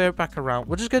go all the way back around.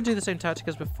 We're just going to do the same tactic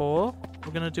as before.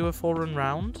 We're going to do a full run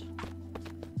round.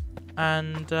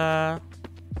 And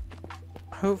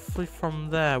hopefully from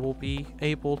there we'll be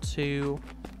able to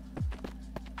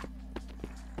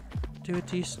do a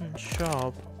decent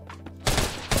job.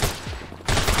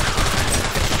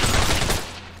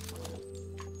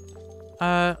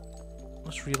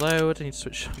 Let's reload. I need to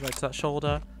switch back to that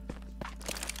shoulder.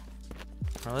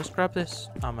 Right, let's grab this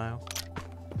ammo.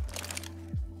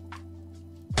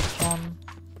 1,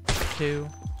 2,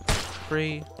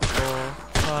 3, 4,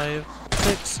 5,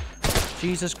 6.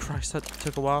 Jesus Christ, that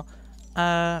took a while.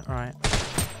 Right.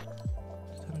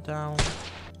 Turn down.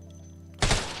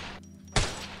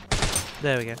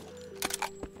 There we go.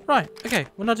 Right, okay,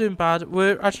 we're not doing bad.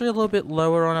 We're actually a little bit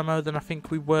lower on ammo than I think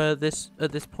we were at this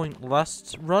point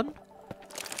last run.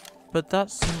 But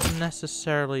that's not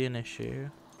necessarily an issue.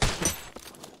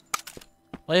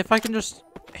 Like, if I can just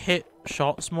hit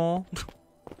shots more,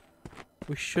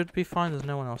 we should be fine. There's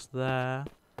no one else there.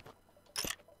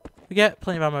 We get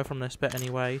plenty of ammo from this bit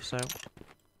anyway, so...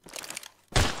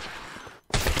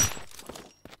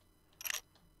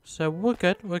 So we're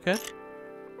good, we're good.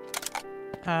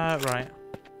 Right.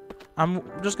 I'm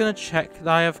just gonna check that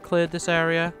I have cleared this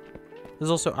area.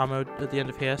 There's also ammo at the end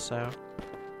of here, so...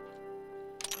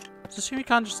 Just assume you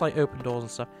can't just, like, open doors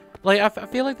and stuff. Like, I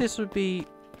feel like this would be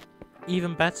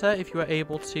even better if you were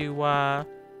able to,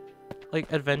 like,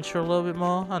 adventure a little bit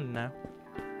more. I don't know.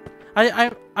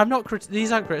 I'm not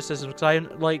these aren't criticisms, because I,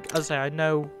 like, as I say, I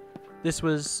know this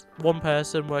was one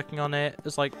person working on it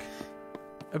as, like,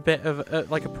 a bit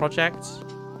of, like, a project.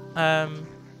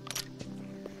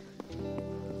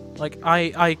 Like,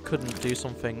 I couldn't do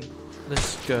something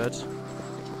this good.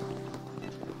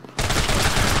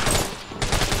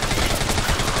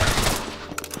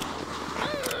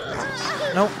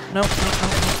 No.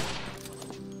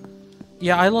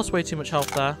 Yeah, I lost way too much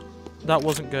health there. That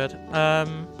wasn't good.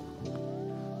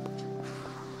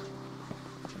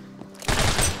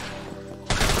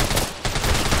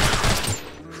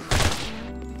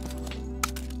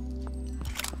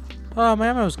 Oh, my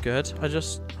ammo's good. I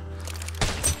just...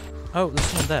 Oh, there's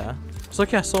someone there. It's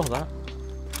okay, I saw that.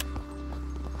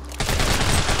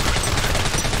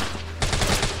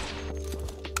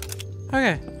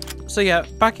 Okay. So yeah,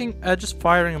 just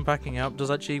firing and backing up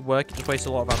does actually work. It just wastes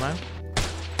a lot of ammo.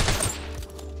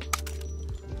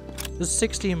 There's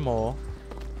 16 more.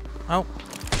 Oh.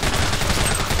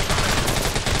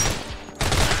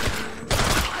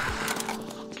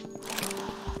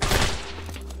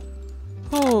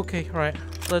 Oh, okay, right.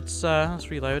 Let's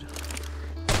reload.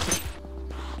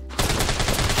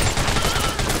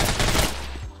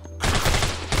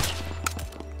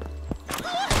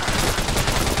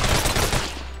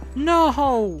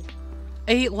 No!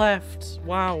 8 left.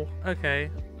 Wow.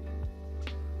 Okay.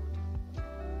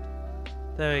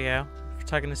 There we go.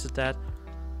 Protagonist is dead.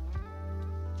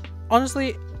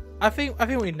 Honestly, I think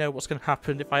we know what's gonna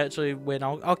happen if I actually win.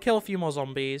 I'll kill a few more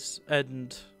zombies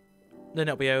and then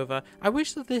it'll be over. I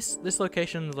wish that this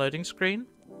location in the loading screen,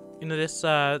 you know, this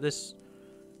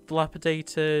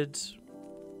dilapidated,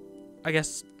 I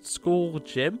guess, school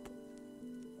gym.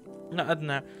 No, I don't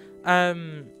know.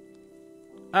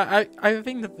 I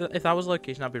think that if that was a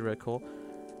location, that'd be really cool.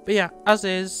 But yeah, as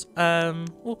is,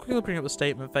 we'll quickly bring up the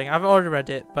statement thing. I've already read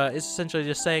it, but it's essentially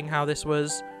just saying how this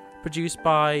was produced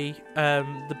by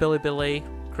the Bilibili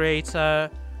creator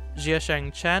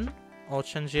Jiasheng Chen, or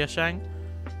Chen Jiasheng,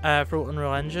 for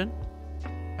Unreal Engine.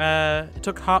 It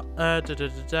took a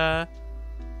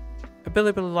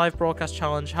Bilibili live broadcast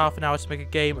challenge, half an hour to make a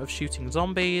game of shooting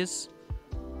zombies.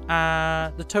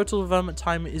 The total development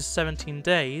time is 17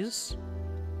 days.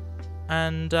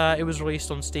 And it was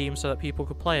released on Steam so that people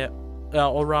could play it.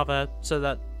 Or rather, so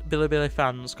that Bilibili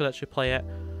fans could actually play it.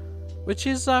 Which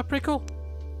is pretty cool.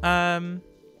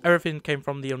 Everything came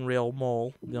from the Unreal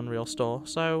Mall, the Unreal Store.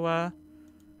 So,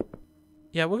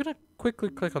 yeah, we're going to quickly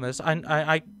click on this.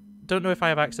 I don't know if I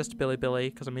have access to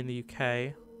Bilibili because I'm in the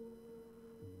UK.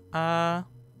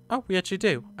 Oh, we actually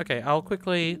do. Okay, I'll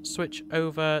quickly switch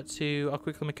over to... I'll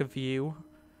quickly make a view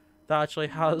that actually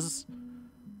has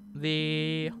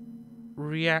the...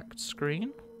 React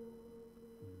screen.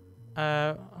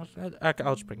 I'll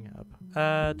just bring it up.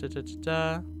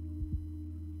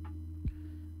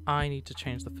 I need to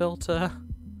change the filter.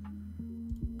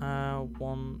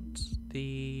 Want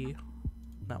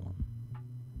that one.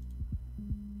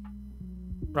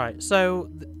 Right. So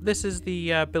this is the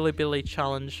Bilibili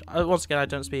challenge. Once again, I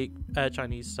don't speak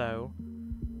Chinese, so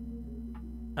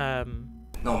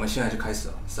那我们现在就开始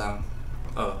了，3、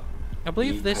2。I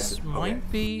believe this might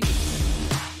be.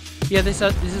 Yeah, this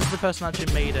is the person that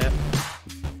actually made it.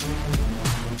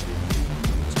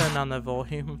 Turn down the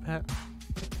volume a bit.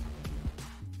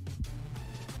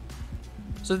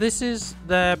 So this is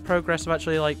their progress of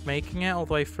actually like making it all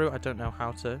the way through. I don't know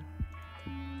how to.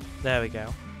 There we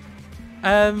go.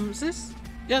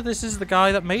 This is the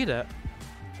guy that made it.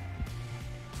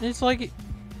 It's like,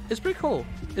 it's pretty cool.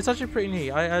 It's actually pretty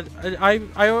neat.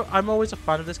 I'm always a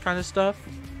fan of this kind of stuff.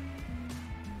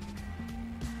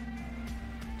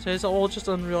 So it's all just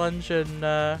Unreal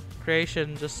Engine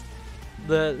creation, just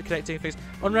the connecting things.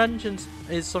 Unreal Engine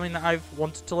is something that I've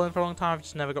wanted to learn for a long time. I've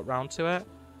just never got round to it.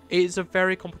 It's a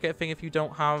very complicated thing if you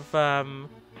don't have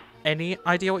any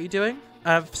idea what you're doing.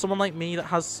 For someone like me that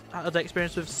has had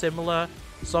experience with similar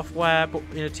software but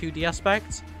in a 2D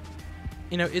aspect,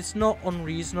 you know, it's not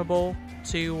unreasonable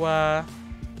to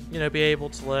you know, be able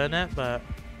to learn it. But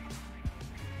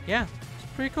yeah,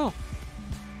 it's pretty cool.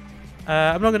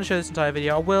 I'm not going to show this entire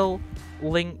video. I will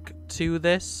link to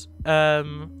this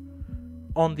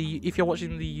on the, if you're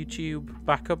watching the YouTube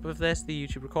backup of this, the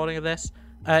YouTube recording of this,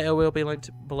 it will be linked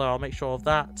below. I'll make sure of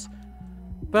that.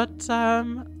 But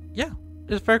yeah,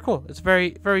 it's very cool. It's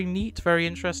very, very neat, very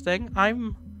interesting.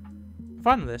 I'm a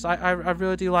fan of this. I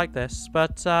really do like this.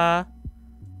 But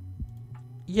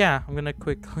yeah, I'm gonna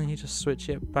quickly just switch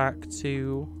it back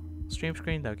to stream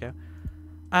screen. There we go.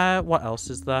 What else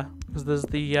is there? Because there's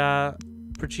the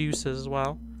producers as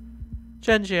well.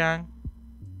 Chen Jiang.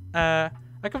 I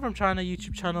come from China.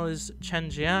 YouTube channel is Chen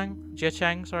Jiang. Jie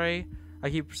Cheng, sorry. I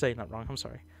keep saying that wrong. I'm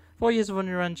sorry. 4 years of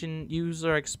Unreal Engine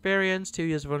user experience, 2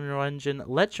 years of Unreal Engine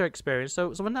lecture experience.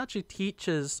 So someone actually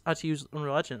teaches how to use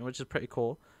Unreal Engine, which is pretty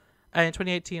cool. And in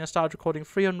 2018, I started recording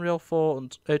free Unreal 4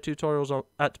 tutorials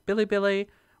at Bilibili,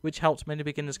 which helped many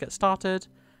beginners get started.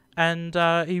 And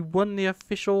he won the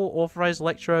official authorized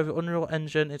lecture over Unreal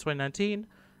Engine in 2019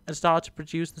 and started to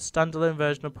produce the standalone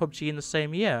version of PUBG in the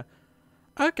same year.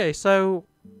 Okay, so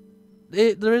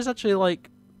there is actually like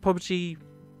PUBG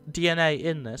DNA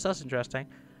in this. That's interesting.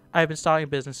 I've been starting a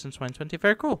business since 2020.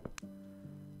 Very cool.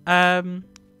 But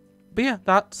yeah,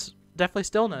 that's definitely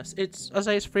Stillness. It's, as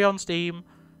I say, it's free on Steam.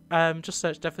 Just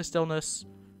search definitely Stillness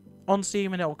on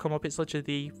Steam and it will come up. It's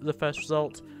literally the first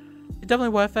result. It's definitely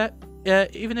worth it.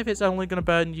 Even if it's only going to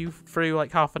burn you through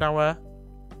like half an hour.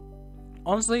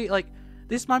 Honestly, like,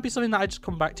 this might be something that I just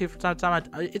come back to from time to time.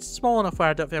 It's small enough where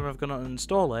I don't think I'm ever going to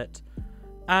uninstall it.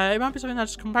 It might be something that I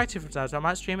just come back to from time to time. I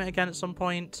might stream it again at some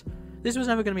point. This was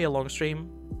never going to be a long stream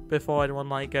before anyone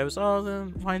like goes, oh,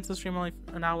 then why is the stream only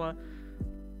an hour?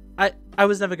 I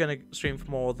was never going to stream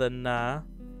for more than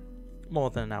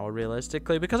an hour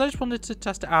realistically, because I just wanted to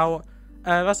test it out.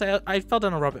 I fell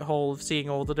down a rabbit hole of seeing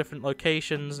all the different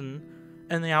locations and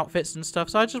the outfits and stuff,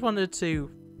 so I just wanted to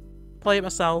play it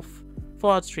myself,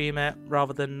 thought I'd stream it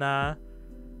rather than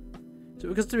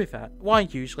because to be fair, what I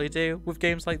usually do with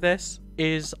games like this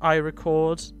is I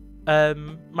record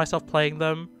myself playing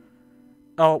them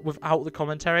without the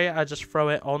commentary. I just throw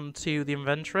it onto the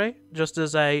inventory just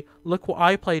as a look what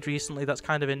I played recently that's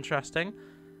kind of interesting.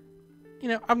 You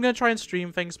know, I'm going to try and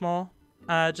stream things more,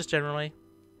 just generally.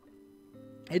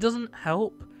 It doesn't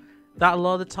help that a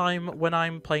lot of the time when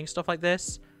I'm playing stuff like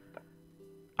this,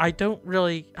 I don't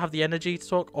really have the energy to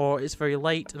talk, or it's very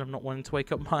late and I'm not wanting to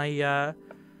wake up my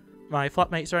my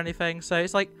flatmates or anything. So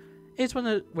it's like, it's one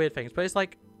of the weird things, but it's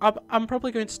like, I'm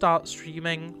probably going to start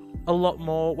streaming a lot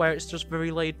more where it's just very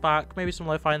laid back, maybe some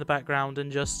lo-fi in the background and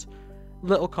just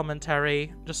little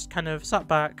commentary, just kind of sat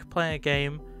back, playing a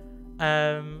game.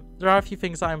 There are a few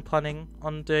things that I'm planning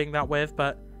on doing that with,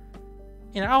 but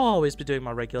you know, I'll always be doing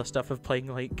my regular stuff of playing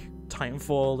like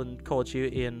Titanfall and Call of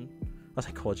Duty and I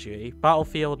say Call of Duty,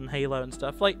 Battlefield and Halo and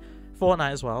stuff, like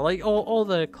Fortnite as well, like all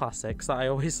the classics that I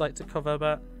always like to cover.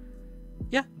 But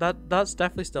yeah, that's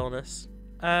definitely Stillness.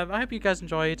 I hope you guys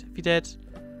enjoyed. If you did,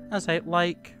 as I say,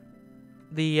 like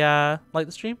the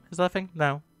stream. Is that a thing?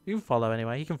 No, you can follow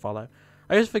anyway. You can follow.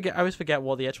 I always forget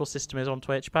what the actual system is on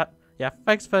Twitch. But yeah,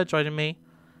 thanks for joining me,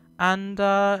 and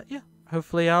yeah,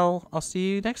 hopefully I'll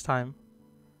see you next time.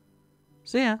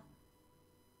 See ya.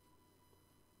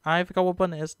 I forgot what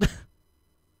button it is.